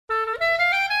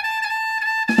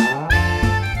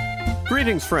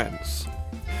Greetings, friends.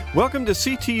 Welcome to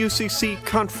CTUCC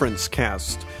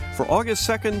ConferenceCast for August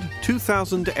 2nd,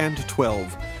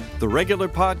 2012, the regular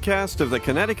podcast of the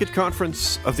Connecticut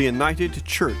Conference of the United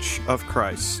Church of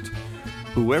Christ.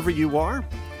 Whoever you are,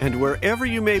 and wherever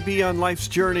you may be on life's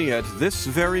journey at this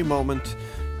very moment,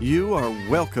 you are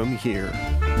welcome here.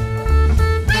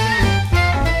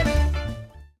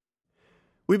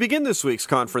 We begin this week's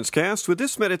ConferenceCast with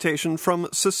this meditation from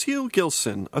Cecile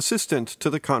Gilson, assistant to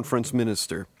the conference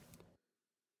minister.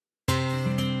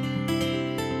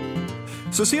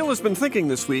 Cecile has been thinking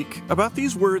this week about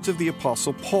these words of the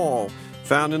Apostle Paul,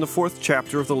 found in the 4th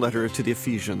chapter of the letter to the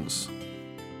Ephesians.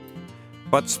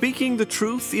 But speaking the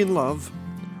truth in love,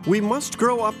 we must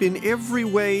grow up in every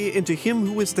way into Him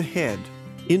who is the head,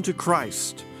 into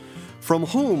Christ, from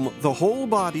whom the whole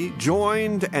body,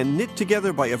 joined and knit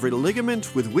together by every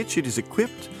ligament with which it is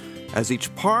equipped, as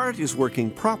each part is working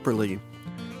properly,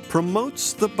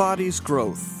 promotes the body's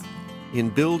growth in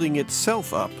building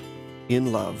itself up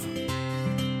in love.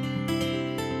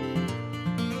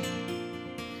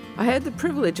 I had the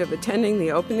privilege of attending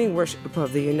the opening worship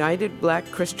of the United Black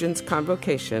Christians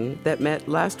Convocation that met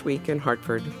last week in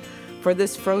Hartford. For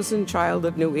this frozen child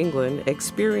of New England,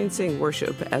 experiencing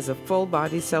worship as a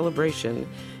full-body celebration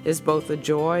is both a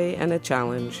joy and a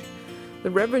challenge.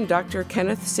 The Reverend Dr.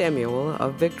 Kenneth Samuel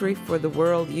of Victory for the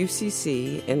World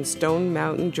UCC in Stone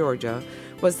Mountain, Georgia,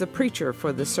 was the preacher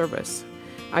for the service.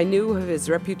 I knew of his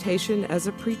reputation as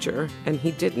a preacher, and he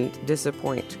didn't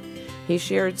disappoint. He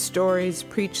shared stories,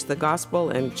 preached the gospel,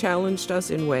 and challenged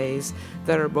us in ways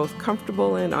that are both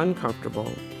comfortable and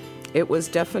uncomfortable. It was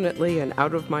definitely an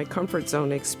out-of-my-comfort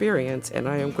zone experience, and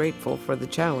I am grateful for the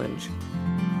challenge.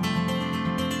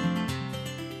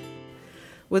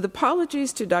 With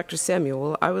apologies to Dr.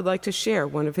 Samuel, I would like to share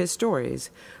one of his stories,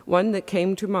 one that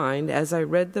came to mind as I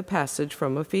read the passage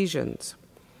from Ephesians.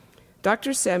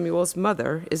 Dr. Samuel's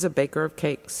mother is a baker of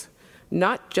cakes.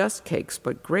 Not just cakes,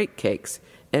 but great cakes,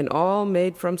 and all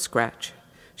made from scratch.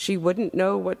 She wouldn't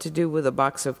know what to do with a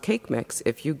box of cake mix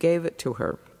if you gave it to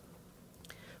her.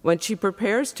 When she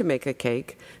prepares to make a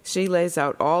cake, she lays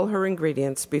out all her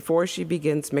ingredients before she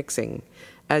begins mixing.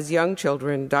 As young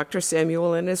children, Dr.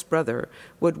 Samuel and his brother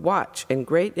would watch in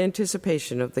great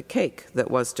anticipation of the cake that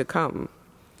was to come.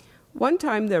 One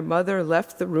time their mother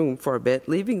left the room for a bit,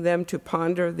 leaving them to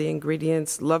ponder the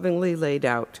ingredients lovingly laid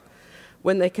out.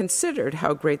 When they considered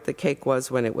how great the cake was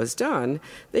when it was done,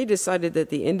 they decided that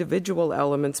the individual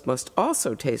elements must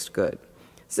also taste good.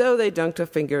 So they dunked a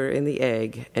finger in the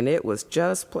egg, and it was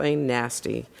just plain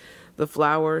nasty. The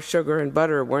flour, sugar, and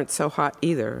butter weren't so hot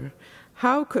either.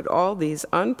 How could all these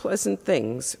unpleasant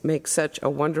things make such a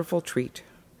wonderful treat?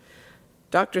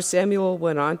 Dr. Samuel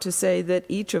went on to say that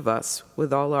each of us,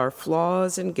 with all our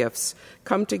flaws and gifts,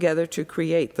 come together to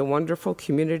create the wonderful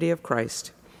community of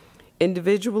Christ.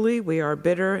 Individually, we are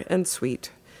bitter and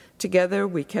sweet. Together,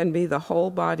 we can be the whole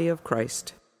body of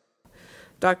Christ.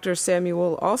 Dr.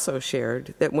 Samuel also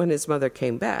shared that when his mother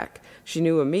came back, she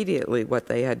knew immediately what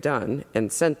they had done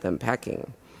and sent them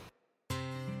packing.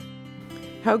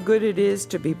 How good it is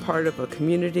to be part of a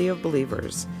community of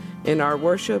believers. In our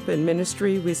worship and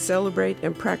ministry, we celebrate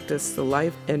and practice the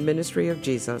life and ministry of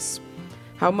Jesus.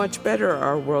 How much better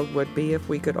our world would be if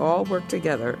we could all work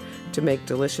together to make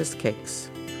delicious cakes.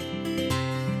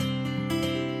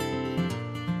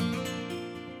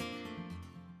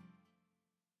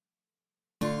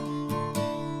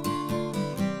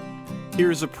 Here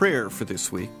is a prayer for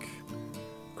this week.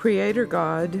 Creator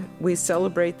God, we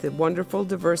celebrate the wonderful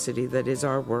diversity that is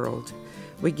our world.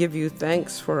 We give you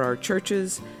thanks for our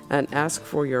churches and ask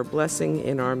for your blessing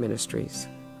in our ministries.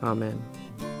 Amen.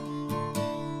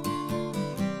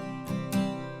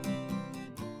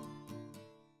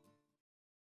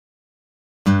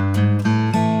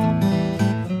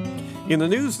 In the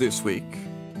news this week,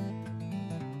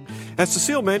 as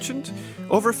Cecile mentioned,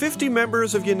 over 50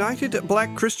 members of United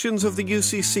Black Christians of the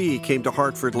UCC came to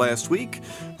Hartford last week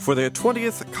for their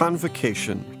 20th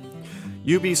convocation.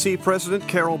 UBC President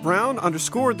Carol Brown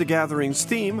underscored the gathering's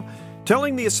theme,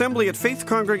 telling the assembly at Faith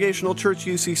Congregational Church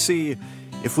UCC,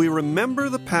 "If we remember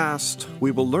the past,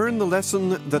 we will learn the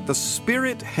lesson that the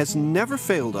Spirit has never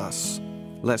failed us,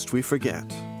 lest we forget."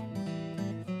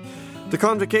 The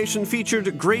convocation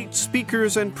featured great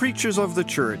speakers and preachers of the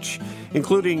church,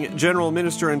 including General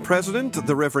Minister and President,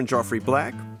 the Reverend Geoffrey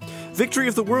Black, Victory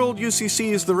of the World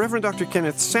UCC's the Reverend Dr.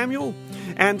 Kenneth Samuel,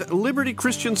 and Liberty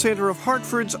Christian Center of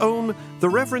Hartford's own the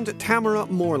Reverend Tamara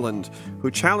Moreland, who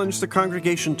challenged the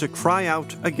congregation to cry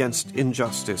out against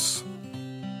injustice.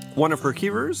 One of her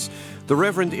hearers, the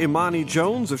Reverend Imani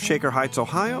Jones of Shaker Heights,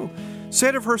 Ohio,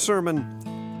 said of her sermon,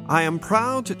 I am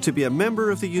proud to be a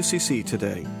member of the UCC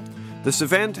today. This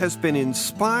event has been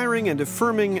inspiring and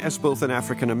affirming as both an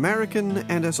African American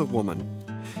and as a woman.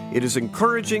 It is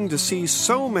encouraging to see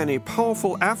so many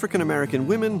powerful African American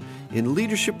women in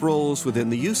leadership roles within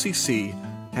the UCC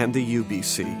and the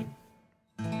UBC.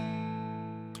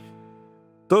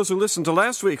 Those who listened to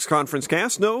last week's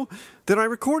ConferenceCast know that I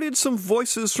recorded some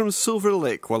voices from Silver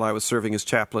Lake while I was serving as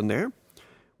chaplain there.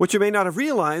 What you may not have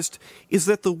realized is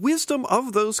that the wisdom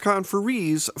of those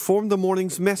conferees formed the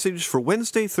morning's message for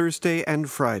Wednesday, Thursday, and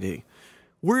Friday.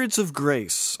 Words of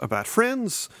grace about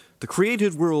friends, the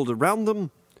created world around them,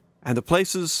 and the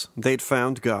places they'd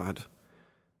found God.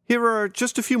 Here are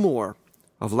just a few more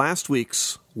of last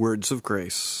week's words of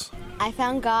grace. I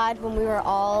found God when we were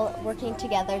all working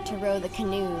together to row the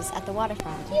canoes at the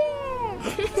waterfront.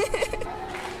 Yeah!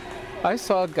 I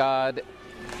saw God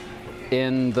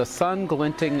in the sun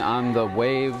glinting on the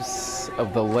waves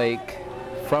of the lake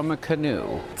from a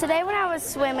canoe. Today when I was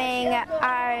swimming,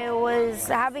 I was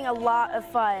having a lot of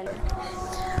fun.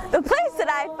 The place that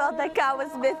I felt that God was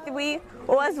with me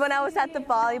was when I was at the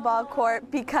volleyball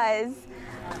court, because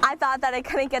I thought that I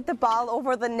couldn't get the ball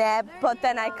over the net, but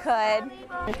then I could.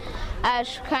 I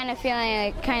was kind of feeling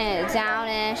like kind of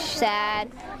downish, sad,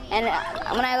 and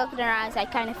when I looked in her eyes, I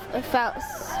kind of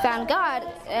found God,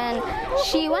 and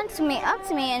she went up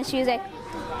to me, and she was like,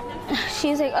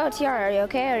 "Oh, Tiara, are you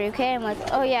okay? Are you okay?" I'm like,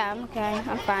 "Oh yeah, I'm okay.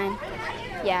 I'm fine.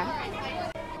 Yeah."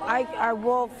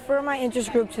 Well, for my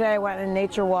interest group today, I went on a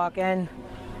nature walk, and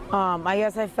I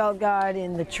guess I felt God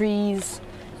in the trees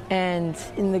and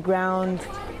in the ground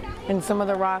and some of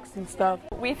the rocks and stuff.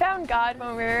 We found God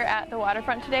when we were at the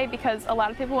waterfront today, because a lot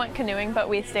of people went canoeing, but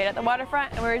we stayed at the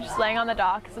waterfront and we were just laying on the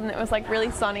docks, and it was like really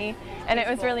sunny, and it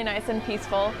was really nice and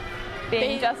peaceful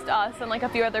being just us and like a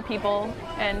few other people,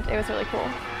 and it was really cool.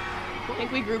 I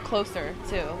think we grew closer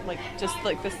too, like just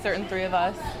like the certain three of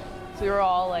us. So we were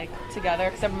all like together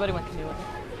because everybody went canoeing.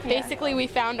 Basically, we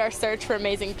found our search for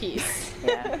amazing peace.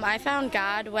 Yeah. I found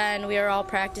God when we were all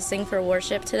practicing for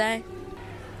worship today.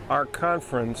 Our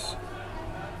conference,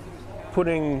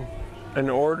 putting an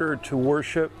order to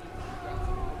worship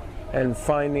and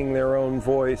finding their own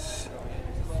voice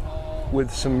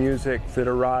with some music that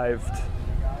arrived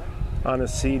on a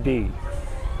CD.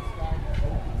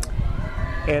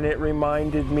 And it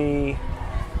reminded me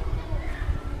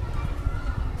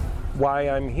why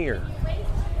I'm here.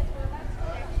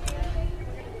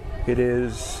 It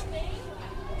is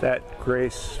that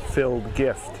grace-filled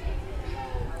gift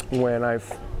when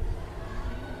I've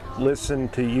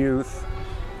listened to youth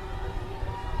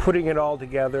putting it all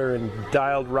together and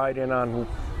dialed right in on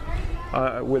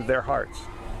with their hearts.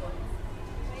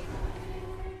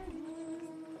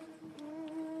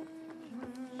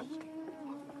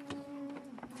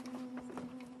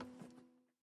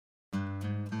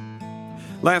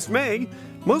 Last May,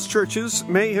 most churches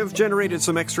may have generated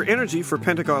some extra energy for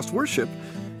Pentecost worship,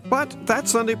 but that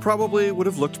Sunday probably would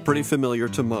have looked pretty familiar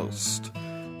to most.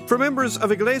 For members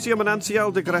of Iglesia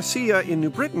Manantial de Gracia in New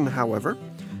Britain, however,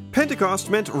 Pentecost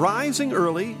meant rising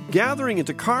early, gathering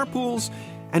into carpools,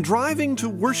 and driving to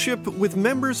worship with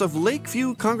members of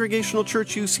Lakeview Congregational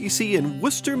Church UCC in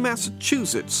Worcester,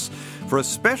 Massachusetts, for a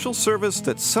special service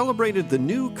that celebrated the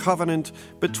new covenant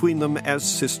between them as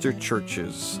sister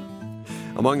churches.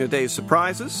 Among the day's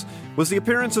surprises was the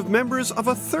appearance of members of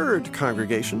a third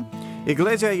congregation,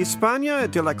 Iglesia Hispana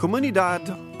de la Comunidad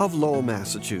of Lowell,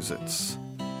 Massachusetts.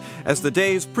 As the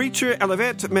day's preacher,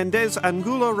 Elivet Mendez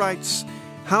Angulo, writes,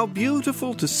 "How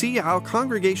beautiful to see how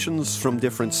congregations from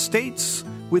different states,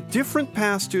 with different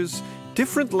pastors,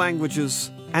 different languages,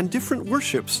 and different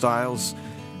worship styles,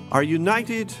 are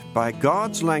united by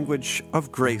God's language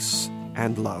of grace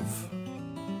and love."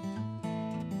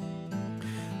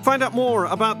 Find out more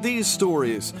about these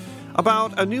stories,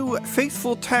 about a new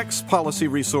faithful tax policy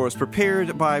resource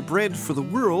prepared by Bread for the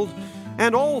World,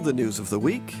 and all the news of the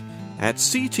week at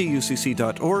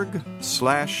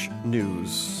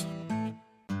ctucc.org/news.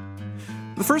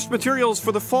 The first materials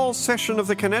for the fall session of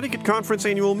the Connecticut Conference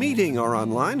annual meeting are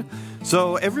online,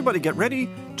 so everybody get ready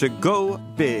to go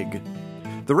big.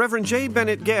 The Reverend J.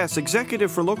 Bennett Gass,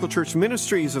 Executive for Local Church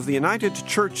Ministries of the United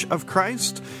Church of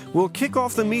Christ, will kick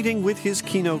off the meeting with his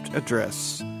keynote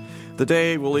address. The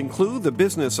day will include the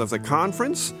business of the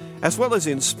conference, as well as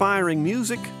inspiring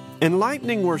music,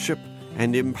 enlightening worship,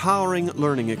 and empowering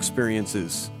learning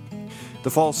experiences.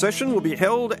 The fall session will be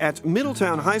held at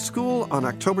Middletown High School on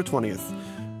October 20th.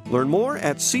 Learn more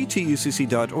at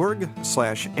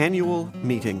ctucc.org/annual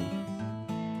meeting.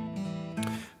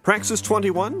 Praxis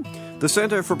 21, the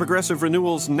Center for Progressive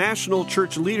Renewal's National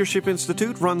Church Leadership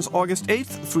Institute, runs August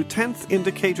 8th through 10th in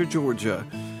Decatur, Georgia.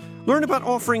 Learn about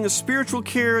offering a spiritual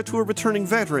care to a returning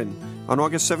veteran on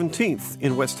August 17th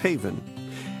in West Haven.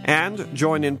 And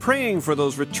join in praying for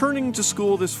those returning to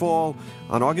school this fall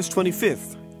on August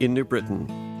 25th in New Britain.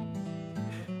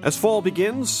 As fall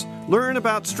begins, learn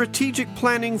about strategic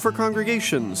planning for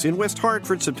congregations in West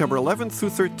Hartford, September 11th through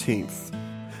 13th.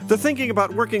 The Thinking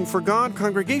About Working for God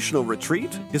Congregational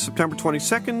Retreat is September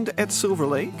 22nd at Silver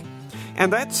Lake.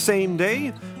 And that same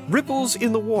day, Ripples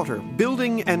in the Water,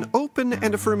 Building an Open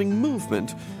and Affirming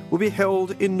Movement, will be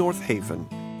held in North Haven.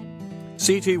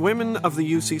 CT women of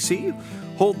the UCC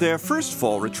hold their first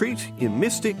fall retreat in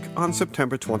Mystic on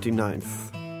September 29th.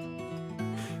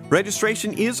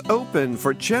 Registration is open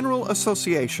for General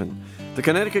Association, the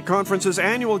Connecticut Conference's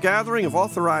annual gathering of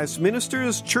authorized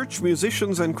ministers, church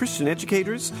musicians, and Christian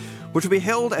educators, which will be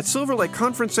held at Silver Lake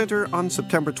Conference Center on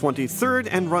September 23rd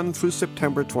and run through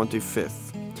September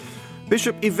 25th.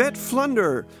 Bishop Yvette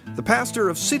Flunder, the pastor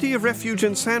of City of Refuge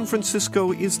in San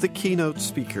Francisco, is the keynote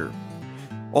speaker.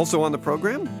 Also on the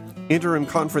program, Interim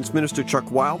Conference Minister Chuck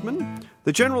Wildman,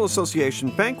 the General Association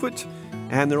banquet,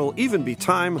 and there will even be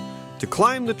time to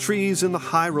climb the trees in the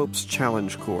High Ropes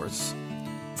Challenge course.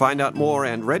 Find out more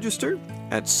and register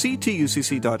at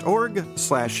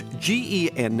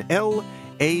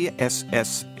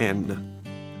ctucc.org/GENLASSN.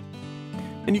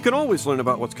 And you can always learn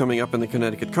about what's coming up in the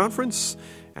Connecticut Conference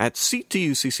at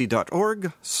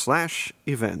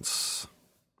ctucc.org/events.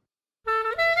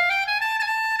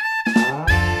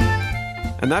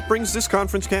 And that brings this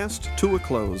ConferenceCast to a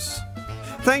close.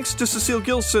 Thanks to Cecile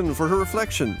Gilson for her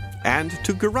reflection, and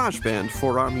to GarageBand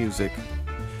for our music.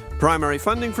 Primary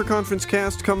funding for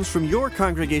ConferenceCast comes from your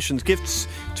congregation's gifts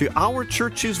to our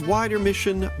church's wider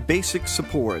mission, basic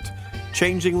support,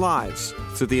 changing lives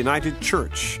through the United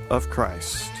Church of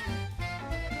Christ.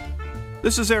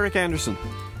 This is Eric Anderson,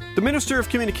 the Minister of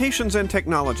Communications and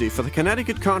Technology for the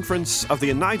Connecticut Conference of the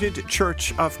United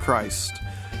Church of Christ,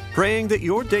 praying that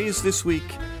your days this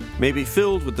week may be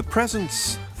filled with the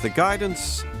presence, the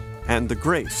guidance, and the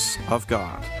grace of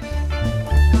God.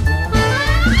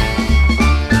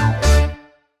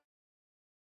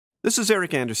 This is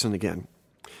Eric Anderson again.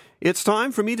 It's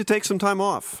time for me to take some time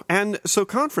off, and so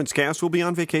ConferenceCast will be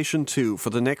on vacation too for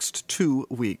the next 2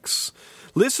 weeks.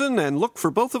 Listen and look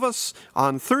for both of us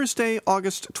on Thursday,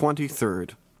 August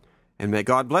 23rd. And may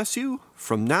God bless you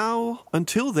from now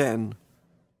until then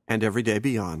and every day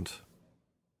beyond.